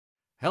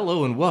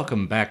Hello and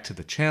welcome back to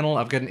the channel.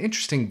 I've got an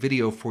interesting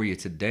video for you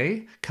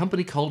today. A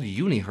company called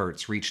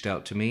Unihertz reached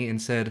out to me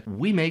and said,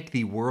 "We make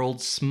the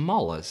world's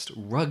smallest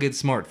rugged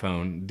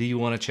smartphone. Do you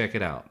want to check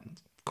it out?"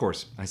 Of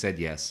course, I said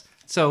yes.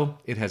 So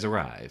it has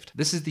arrived.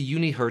 This is the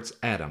Unihertz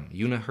Atom.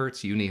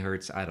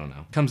 Unihertz, I don't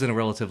know. Comes in a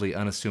relatively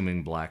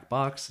unassuming black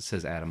box. It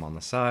says Atom on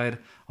the side.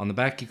 On the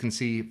back you can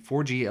see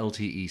 4G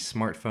LTE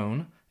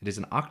smartphone. It is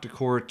an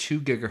octa-core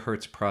 2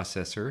 GHz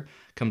processor,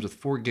 comes with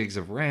 4 gigs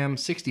of RAM,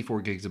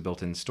 64 gigs of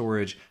built-in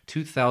storage,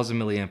 2000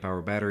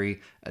 mAh battery,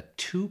 a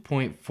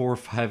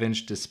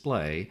 2.45-inch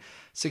display,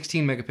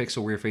 16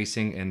 megapixel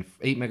rear-facing and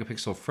 8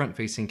 megapixel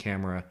front-facing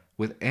camera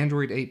with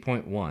Android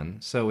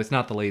 8.1, so it's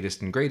not the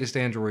latest and greatest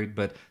Android,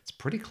 but it's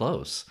pretty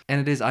close. And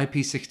it is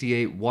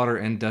IP68 water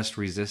and dust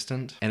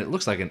resistant, and it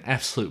looks like an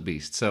absolute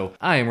beast. So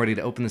I am ready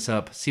to open this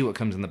up, see what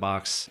comes in the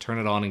box, turn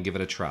it on and give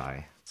it a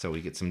try. So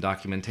we get some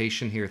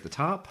documentation here at the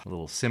top. A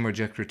little SIM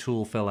ejector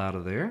tool fell out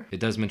of there. It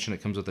does mention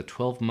it comes with a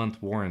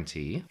 12-month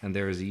warranty, and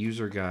there is a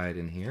user guide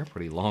in here,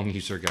 pretty long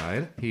user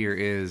guide. Here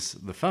is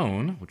the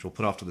phone, which we'll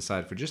put off to the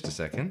side for just a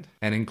second.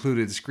 An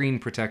included screen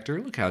protector,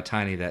 look how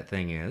tiny that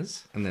thing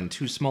is. And then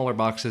two smaller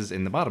boxes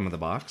in the bottom of the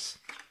box.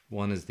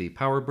 One is the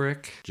power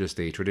brick, just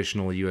a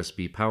traditional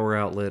USB power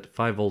outlet,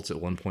 5 volts at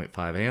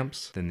 1.5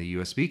 amps. Then the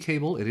USB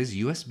cable, it is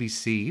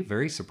USB-C,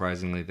 very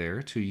surprisingly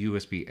there, to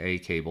USB-A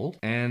cable.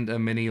 And a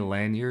mini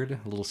lanyard,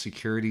 a little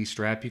security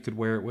strap you could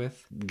wear it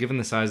with. Given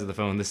the size of the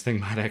phone, this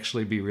thing might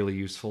actually be really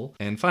useful.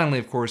 And finally,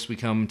 of course, we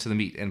come to the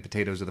meat and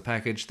potatoes of the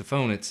package, the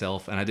phone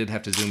itself. And I did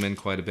have to zoom in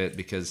quite a bit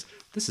because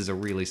this is a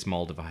really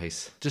small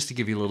device. Just to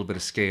give you a little bit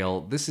of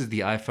scale, this is the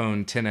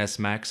iPhone XS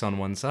Max on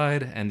one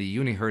side and the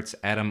Unihertz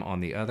Atom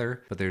on the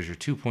other, but there's your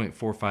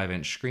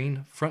 2.45-inch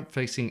screen,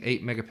 front-facing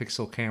 8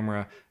 megapixel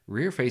camera,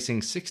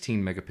 rear-facing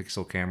 16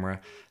 megapixel camera.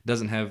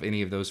 Doesn't have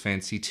any of those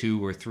fancy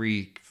 2 or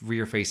 3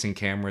 rear-facing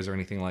cameras or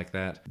anything like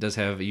that. It does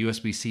have a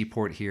USB-C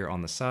port here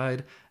on the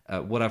side.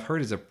 What I've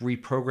heard is a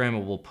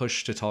reprogrammable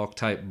push-to-talk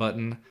type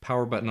button,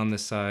 power button on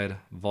this side,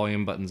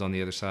 volume buttons on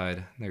the other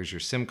side. There's your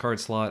SIM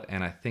card slot,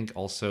 and I think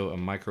also a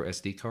micro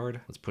SD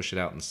card. Let's push it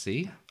out and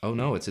see. Oh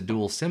no, it's a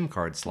dual SIM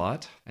card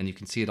slot. And you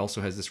can see it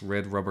also has this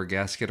red rubber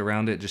gasket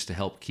around it just to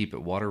help keep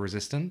it water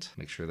resistant.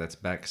 Make sure that's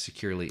back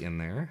securely in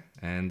there.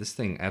 And this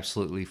thing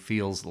absolutely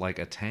feels like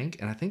a tank.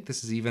 And I think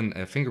this is even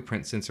a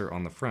fingerprint sensor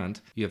on the front.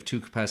 You have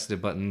 2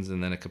 capacitive buttons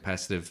and then a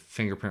capacitive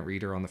fingerprint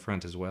reader on the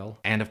front as well.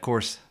 And of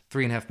course,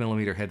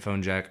 3.5mm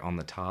headphone jack on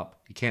the top.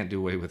 You can't do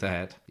away with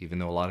that, even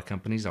though a lot of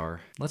companies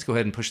are. Let's go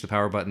ahead and push the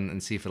power button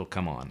and see if it'll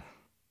come on.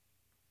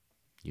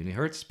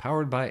 Unihertz,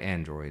 powered by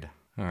Android.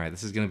 All right,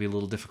 this is going to be a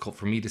little difficult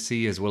for me to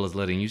see as well as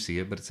letting you see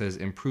it, but it says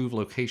improve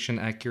location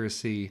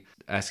accuracy,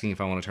 asking if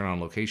I want to turn on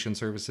location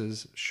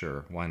services.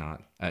 Sure, why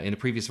not? In a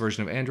previous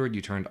version of Android,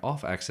 you turned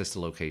off access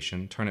to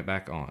location. Turn it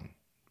back on.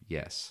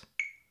 Yes.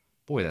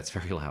 Boy, that's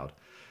very loud.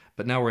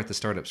 But now we're at the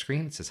startup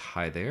screen. It says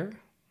hi there.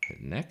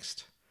 Hit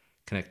next.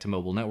 Connect to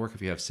mobile network.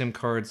 If you have SIM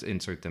cards,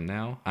 insert them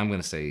now. I'm going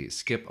to say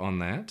skip on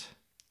that.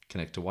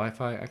 Connect to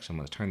Wi-Fi. Actually, I'm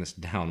going to turn this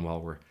down while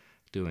we're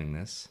doing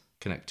this.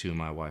 Connect to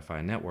my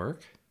Wi-Fi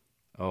network.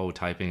 Oh,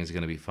 typing is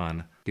going to be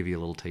fun. Give you a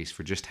little taste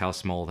for just how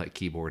small that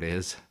keyboard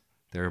is.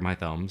 There are my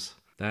thumbs.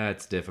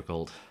 That's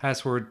difficult.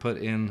 Password put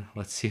in.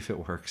 Let's see if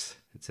it works.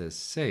 It says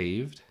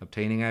saved,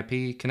 obtaining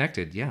IP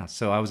connected. Yeah,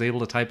 so I was able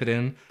to type it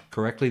in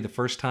correctly the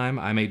first time.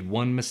 I made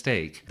one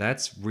mistake.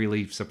 That's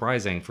really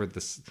surprising for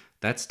this.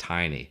 That's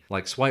tiny.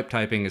 Like swipe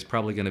typing is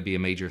probably going to be a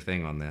major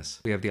thing on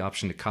this. We have the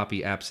option to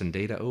copy apps and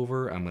data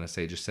over. I'm going to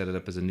say just set it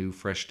up as a new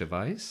fresh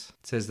device.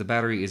 It says the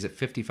battery is at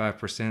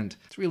 55%.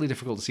 It's really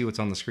difficult to see what's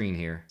on the screen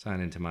here. Sign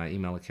into my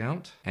email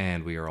account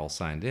and we are all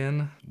signed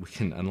in. We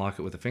can unlock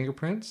it with a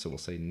fingerprint. So we'll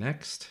say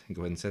next and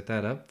go ahead and set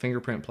that up.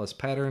 Fingerprint plus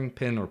pattern,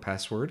 PIN or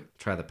password.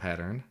 Try the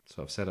pattern.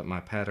 So I've set up my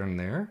pattern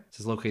there. It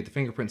says locate the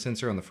fingerprint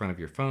sensor on the front of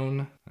your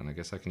phone. And I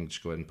guess I can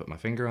just go ahead and put my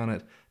finger on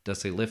it. It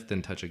does say lift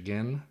then touch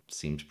again.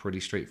 Seems pretty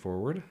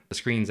straightforward. The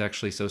screen's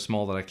actually so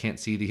small that I can't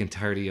see the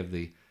entirety of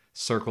the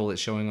circle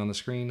it's showing on the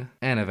screen.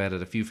 And I've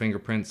added a few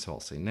fingerprints, so I'll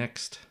say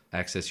next.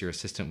 Access your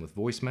assistant with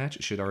voice match.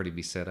 It should already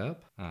be set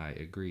up. I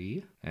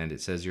agree. And it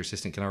says your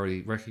assistant can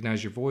already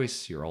recognize your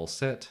voice. You're all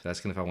set.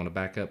 Asking if I want to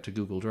back up to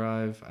Google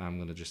Drive. I'm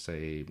going to just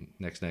say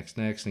next, next,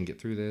 next and get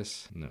through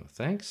this. No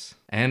thanks.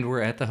 And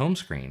we're at the home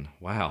screen.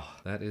 Wow,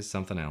 that is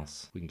something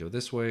else. We can go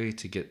this way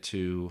to get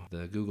to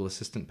the Google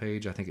Assistant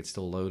page. I think it's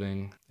still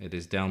loading. It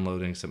is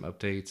downloading some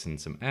updates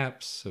and some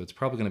apps, so it's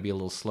probably going to be a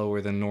little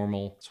slower than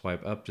normal.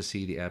 Swipe up to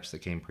see the apps that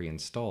came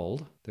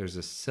pre-installed. There's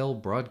a cell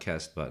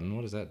broadcast button.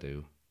 What does that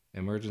do?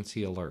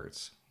 Emergency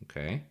alerts.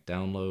 Okay.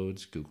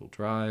 Downloads, Google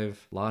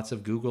Drive, lots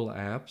of Google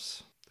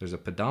apps. There's a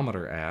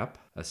pedometer app,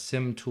 a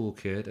SIM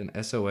toolkit,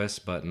 an SOS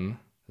button,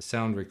 a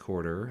sound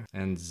recorder,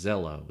 and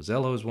Zello.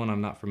 Zello is one I'm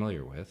not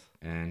familiar with.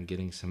 And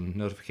getting some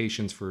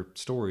notifications for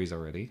stories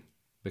already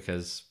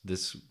because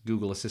this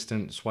Google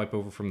Assistant swipe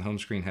over from the home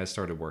screen has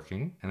started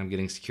working. And I'm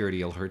getting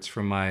security alerts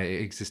from my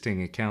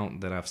existing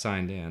account that I've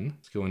signed in.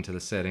 Let's go into the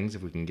settings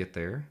if we can get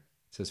there.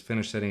 It says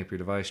finish setting up your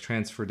device,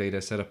 transfer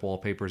data, set up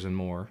wallpapers, and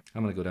more.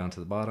 I'm going to go down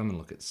to the bottom and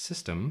look at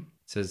system.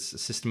 It says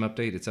system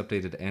update. It's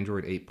updated to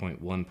Android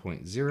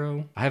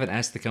 8.1.0. I haven't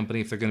asked the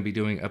company if they're going to be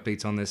doing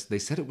updates on this. They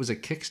said it was a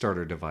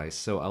Kickstarter device,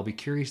 so I'll be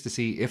curious to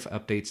see if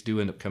updates do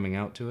end up coming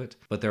out to it,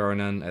 but there are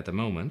none at the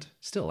moment.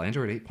 Still,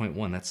 Android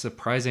 8.1, that's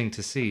surprising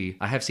to see.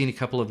 I have seen a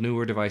couple of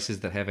newer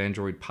devices that have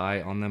Android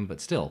Pie on them, but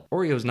still,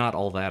 Oreo's not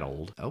all that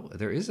old. Oh,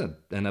 there is an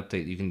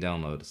update you can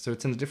download, so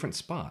it's in a different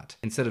spot.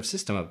 Instead of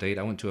system update,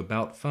 I went to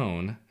About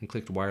Phone and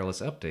clicked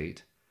wireless update.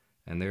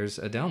 And there's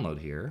a download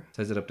here. It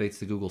says it updates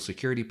the Google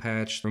security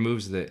patch,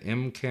 removes the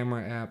M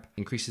camera app,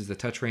 increases the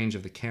touch range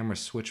of the camera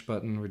switch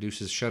button,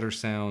 reduces shutter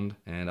sound,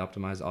 and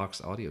optimized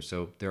aux audio.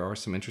 So there are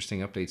some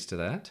interesting updates to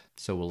that.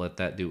 So we'll let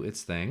that do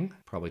its thing.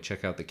 Probably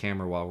check out the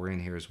camera while we're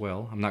in here as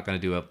well. I'm not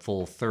going to do a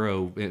full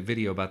thorough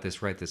video about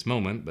this right this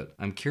moment, but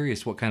I'm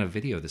curious what kind of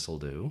video this will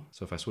do.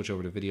 So if I switch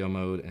over to video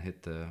mode and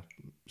hit the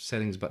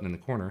settings button in the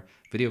corner,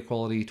 video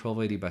quality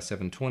 1280 by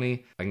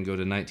 720. I can go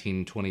to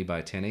 1920 by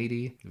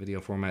 1080. Video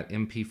format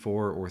MP4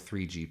 or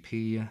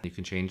 3GP. You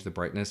can change the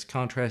brightness,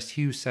 contrast,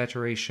 hue,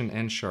 saturation,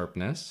 and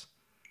sharpness.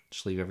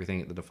 Just leave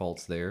everything at the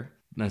defaults there.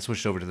 Then I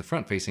switched over to the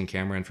front-facing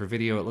camera, and for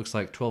video, it looks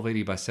like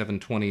 1280 by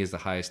 720 is the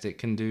highest it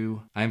can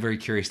do. I'm very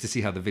curious to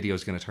see how the video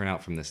is going to turn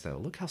out from this, though.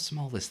 Look how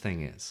small this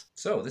thing is.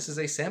 So this is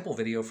a sample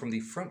video from the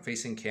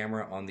front-facing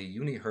camera on the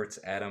Unihertz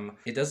Atom.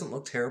 It doesn't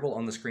look terrible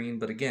on the screen,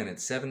 but again,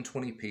 it's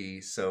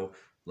 720p, so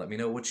let me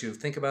know what you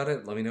think about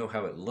it. Let me know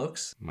how it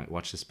looks. Might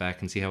watch this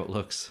back and see how it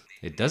looks.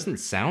 It doesn't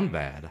sound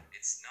bad.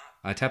 It's not.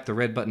 I tapped the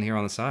red button here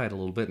on the side a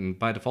little bit, and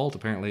by default,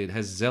 apparently, it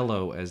has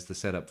Zello as the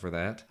setup for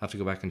that. I'll have to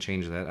go back and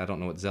change that. I don't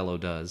know what Zello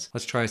does.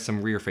 Let's try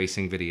some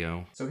rear-facing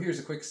video. So here's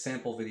a quick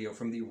sample video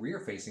from the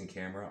rear-facing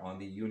camera on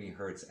the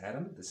Unihertz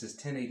Atom. This is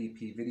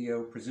 1080p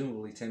video,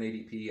 presumably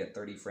 1080p at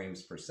 30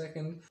 frames per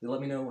second. Let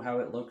me know how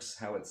it looks,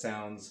 how it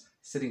sounds,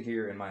 sitting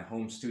here in my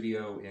home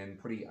studio in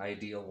pretty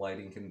ideal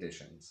lighting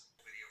conditions.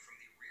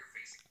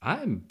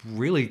 I'm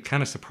really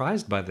kind of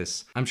surprised by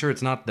this. I'm sure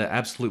it's not the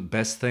absolute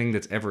best thing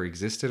that's ever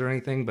existed or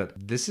anything,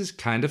 but this is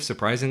kind of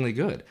surprisingly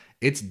good.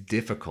 It's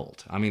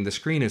difficult. I mean, the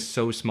screen is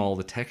so small,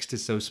 the text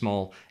is so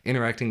small,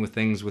 interacting with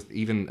things with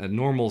even a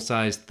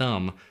normal-sized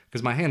thumb,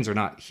 because my hands are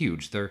not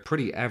huge, they're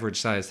pretty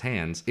average-sized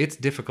hands. It's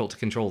difficult to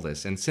control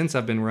this, and since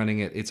I've been running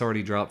it, it's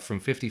already dropped from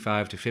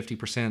 55 to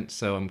 50%,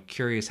 so I'm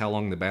curious how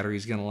long the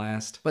battery's gonna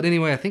last. But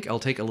anyway, I think I'll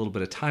take a little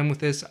bit of time with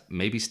this,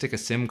 maybe stick a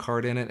SIM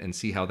card in it and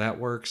see how that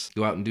works,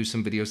 go out and do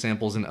some video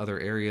samples in other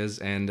areas,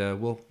 and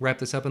we'll wrap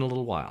this up in a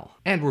little while.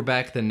 And we're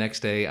back the next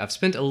day. I've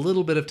spent a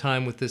little bit of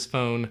time with this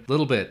phone,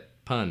 little bit.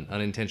 Pun,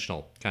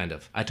 unintentional, kind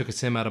of. I took a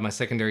SIM out of my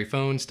secondary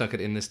phone, stuck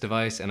it in this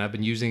device, and I've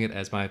been using it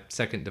as my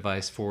second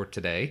device for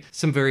today.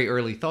 Some very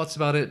early thoughts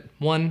about it.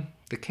 One,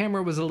 the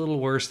camera was a little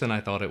worse than I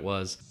thought it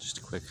was. Just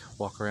a quick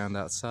walk around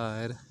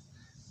outside,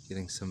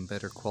 getting some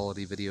better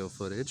quality video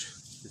footage.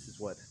 This is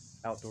what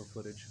outdoor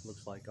footage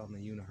looks like on the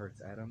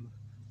Unihertz Atom.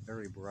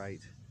 Very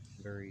bright,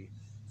 very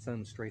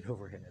sun straight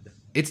overhead.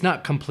 It's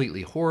not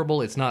completely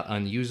horrible, it's not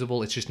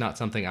unusable, it's just not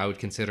something I would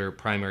consider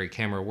primary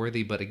camera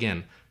worthy, but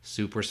again,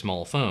 super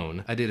small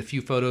phone. I did a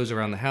few photos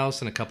around the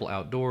house and a couple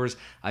outdoors.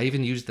 I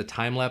even used the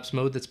time-lapse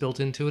mode that's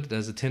built into it. It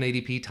does a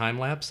 1080p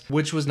time-lapse,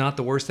 which was not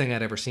the worst thing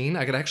I'd ever seen.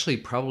 I could actually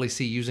probably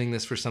see using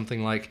this for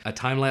something like a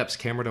time-lapse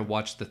camera to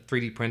watch the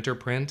 3D printer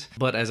print,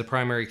 but as a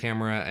primary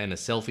camera and a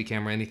selfie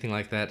camera, anything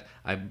like that,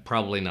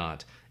 probably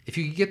not. If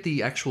you could get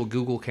the actual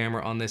Google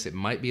camera on this, it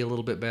might be a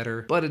little bit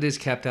better, but it is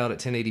capped out at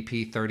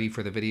 1080p 30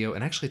 for the video,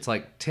 and actually it's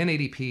like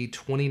 1080p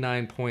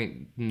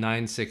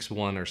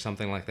 29.961 or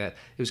something like that.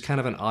 It was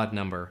kind of an odd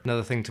number.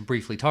 Another thing to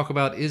briefly talk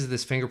about is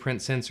this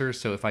fingerprint sensor,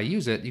 so if I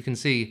use it, you can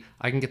see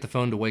I can get the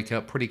phone to wake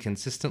up pretty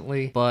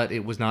consistently, but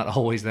it was not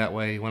always that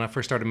way. When I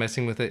first started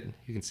messing with it,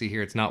 you can see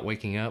here it's not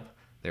waking up.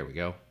 There we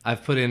go.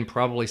 I've put in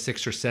probably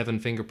 6 or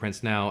 7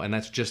 fingerprints now, and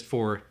that's just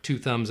for 2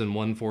 thumbs and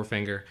 1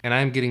 forefinger. And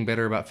I'm getting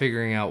better about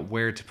figuring out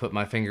where to put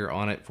my finger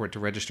on it for it to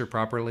register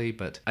properly,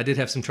 but I did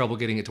have some trouble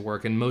getting it to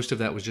work, and most of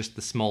that was just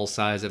the small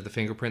size of the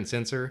fingerprint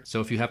sensor.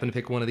 So if you happen to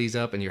pick one of these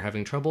up and you're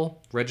having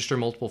trouble, register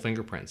multiple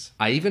fingerprints.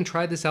 I even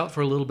tried this out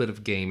for a little bit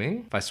of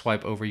gaming. If I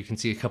swipe over, you can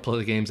see a couple of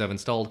the games I've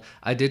installed.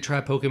 I did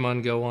try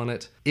Pokemon Go on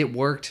it. It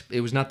worked.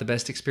 It was not the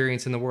best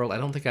experience in the world. I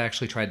don't think I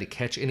actually tried to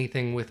catch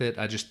anything with it.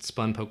 I just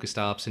spun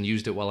Pokestops and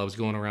used it while I was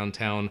going around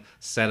town,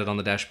 sat it on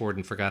the dashboard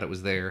and forgot it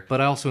was there. But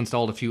I also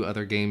installed a few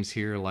other games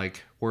here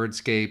like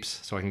Wordscapes,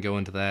 so I can go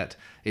into that.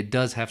 It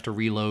does have to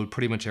reload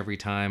pretty much every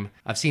time.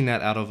 I've seen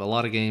that out of a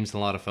lot of games and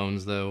a lot of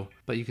phones though.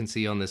 But you can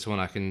see on this one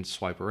I can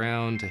swipe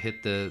around to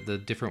hit the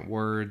different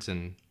words,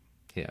 and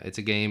yeah, it's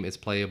a game, it's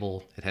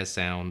playable, it has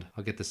sound.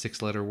 I'll get the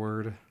 6-letter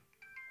word.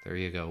 There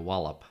you go,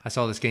 wallop. I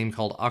saw this game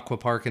called Aqua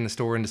Park in the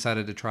store and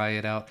decided to try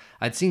it out.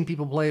 I'd seen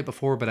people play it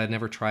before, but I'd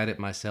never tried it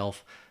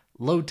myself.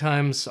 Load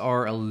times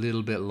are a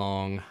little bit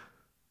long,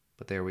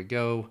 but there we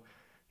go.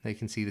 Now you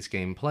can see this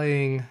game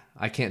playing.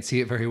 I can't see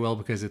it very well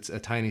because it's a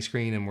tiny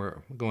screen and we're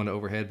going to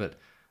overhead, but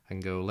I can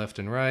go left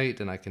and right,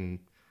 and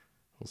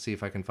we'll see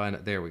if I can find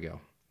it. There we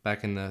go.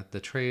 Back in the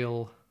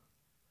trail.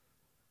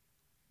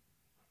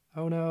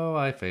 Oh no,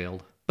 I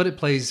failed. but it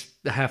plays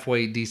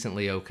halfway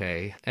decently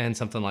okay. And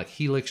something like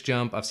Helix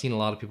Jump, I've seen a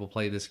lot of people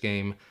play this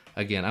game.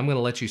 Again, I'm gonna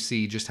let you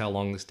see just how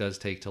long this does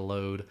take to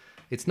load.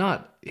 It's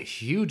not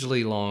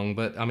hugely long,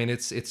 but I mean,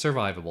 it's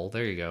survivable.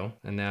 There you go.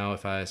 And now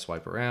if I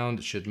swipe around,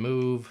 it should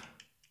move.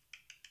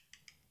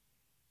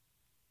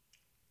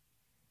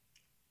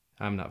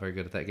 I'm not very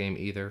good at that game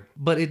either.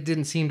 But it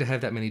didn't seem to have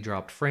that many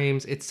dropped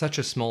frames. It's such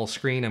a small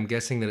screen, I'm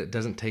guessing that it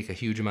doesn't take a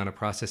huge amount of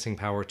processing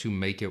power to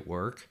make it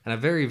work. And I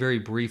very, very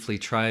briefly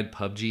tried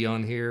PUBG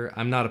on here.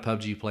 I'm not a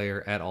PUBG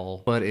player at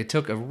all, but it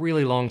took a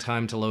really long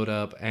time to load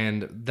up,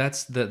 and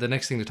that's the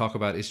next thing to talk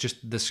about is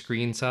just the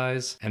screen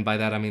size. And by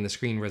that I mean the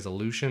screen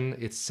resolution.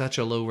 It's such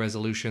a low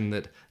resolution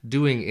that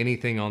doing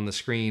anything on the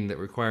screen that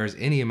requires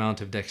any amount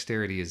of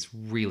dexterity is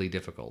really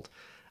difficult.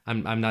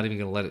 I'm not even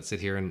going to let it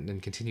sit here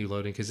and continue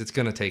loading because it's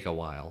going to take a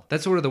while.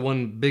 That's sort of the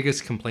one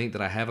biggest complaint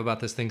that I have about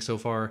this thing so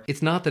far.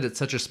 It's not that it's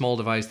such a small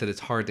device that it's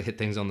hard to hit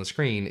things on the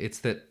screen. It's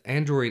that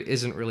Android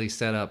isn't really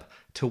set up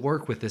to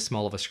work with this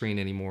small of a screen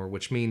anymore,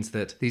 which means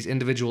that these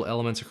individual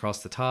elements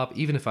across the top,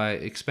 even if I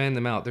expand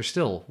them out, they're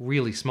still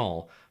really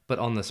small. But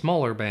on the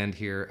smaller band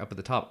here up at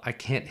the top, I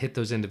can't hit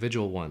those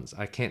individual ones.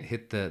 I can't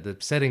hit the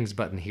settings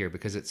button here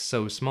because it's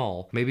so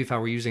small. Maybe if I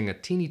were using a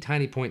teeny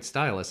tiny point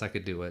stylus, I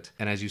could do it.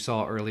 And as you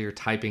saw earlier,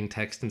 typing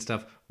text and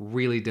stuff,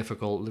 really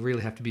difficult. You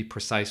really have to be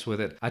precise with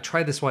it. I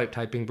tried the swipe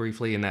typing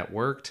briefly and that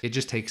worked. It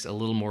just takes a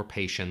little more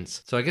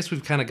patience. So I guess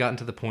we've kind of gotten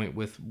to the point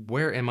with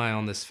where am I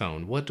on this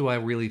phone? What do I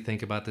really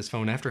think about this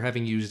phone after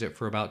having used it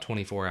for about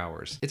 24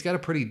 hours? It's got a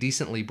pretty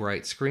decently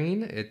bright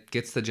screen. It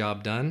gets the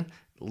job done.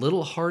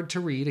 Little hard to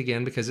read,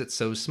 again, because it's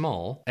so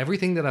small.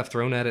 Everything that I've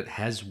thrown at it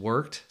has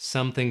worked.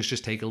 Some things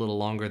just take a little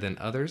longer than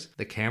others.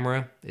 The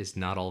camera is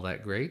not all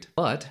that great,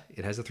 but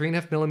it has a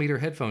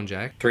 3.5mm headphone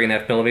jack.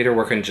 3.5mm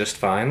working just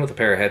fine with a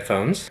pair of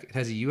headphones. It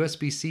has a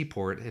USB-C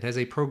port. It has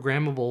a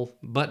programmable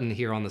button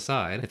here on the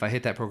side. If I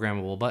hit that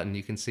programmable button,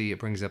 you can see it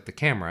brings up the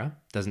camera.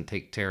 Doesn't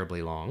take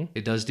terribly long.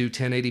 It does do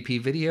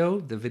 1080p video.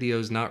 The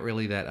video's not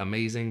really that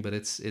amazing, but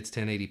it's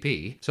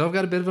 1080p. So I've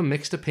got a bit of a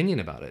mixed opinion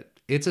about it.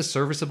 It's a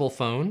serviceable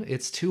phone.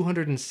 It's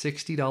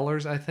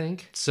 $260, I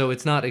think. So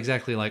it's not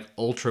exactly like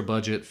ultra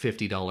budget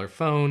 $50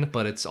 phone,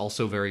 but it's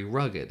also very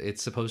rugged.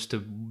 It's supposed to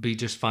be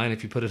just fine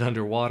if you put it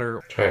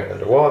underwater. Try it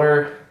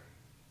underwater.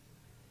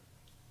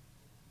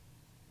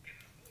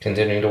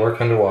 Continuing to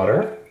work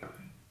underwater.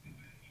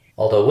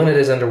 Although when it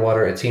is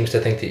underwater, it seems to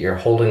think that you're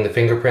holding the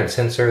fingerprint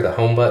sensor, the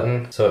home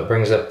button, so it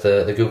brings up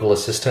the Google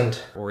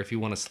Assistant. Or if you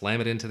want to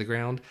slam it into the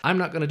ground. I'm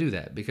not going to do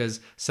that because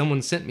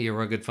someone sent me a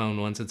rugged phone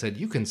once and said,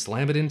 you can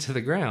slam it into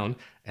the ground.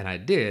 And I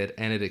did,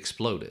 and it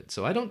exploded.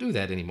 So I don't do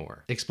that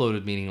anymore.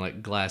 Exploded meaning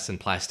like glass and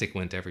plastic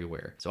went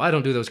everywhere. So I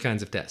don't do those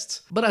kinds of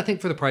tests. But I think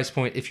for the price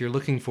point, if you're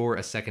looking for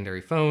a secondary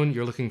phone,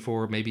 you're looking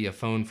for maybe a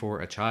phone for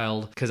a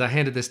child, because I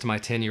handed this to my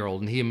 10-year-old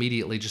and he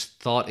immediately just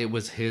thought it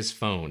was his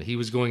phone. He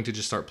was going to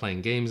just start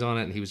playing games on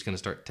it and he was going to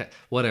start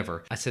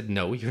whatever. I said,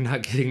 no, you're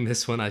not getting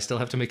this one. I still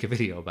have to make a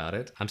video about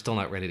it. I'm still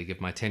not ready to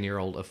give my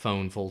 10-year-old a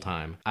phone full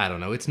time. I don't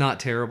know. It's not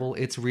terrible.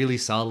 It's really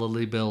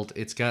solidly built.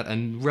 It's got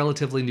a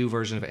relatively new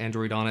version of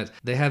Android on it.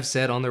 They have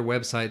said on their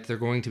website they're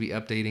going to be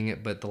updating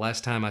it, but the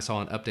last time I saw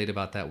an update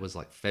about that was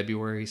like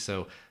February,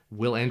 so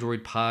will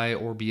Android Pie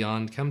or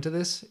beyond come to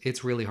this?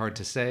 It's really hard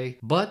to say,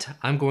 but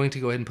I'm going to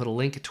go ahead and put a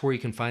link to where you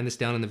can find this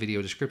down in the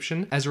video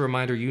description. As a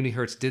reminder,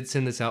 Unihertz did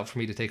send this out for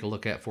me to take a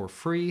look at for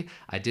free.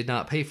 I did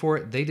not pay for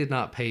it. They did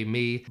not pay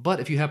me,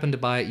 but if you happen to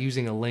buy it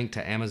using a link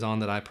to Amazon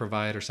that I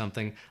provide or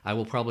something, I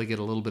will probably get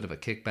a little bit of a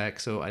kickback,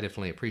 so I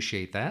definitely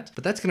appreciate that.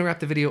 But that's going to wrap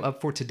the video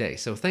up for today.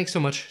 So thanks so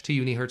much to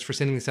Unihertz for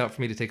sending this out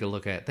for me to take a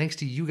look at. Thanks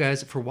to you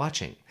guys for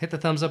watching. Hit the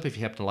thumbs up if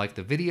you happen to like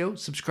the video.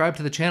 Subscribe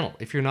to the channel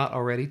if you're not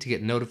already to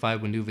get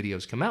notified when new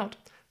videos come out.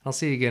 I'll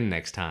see you again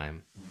next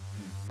time.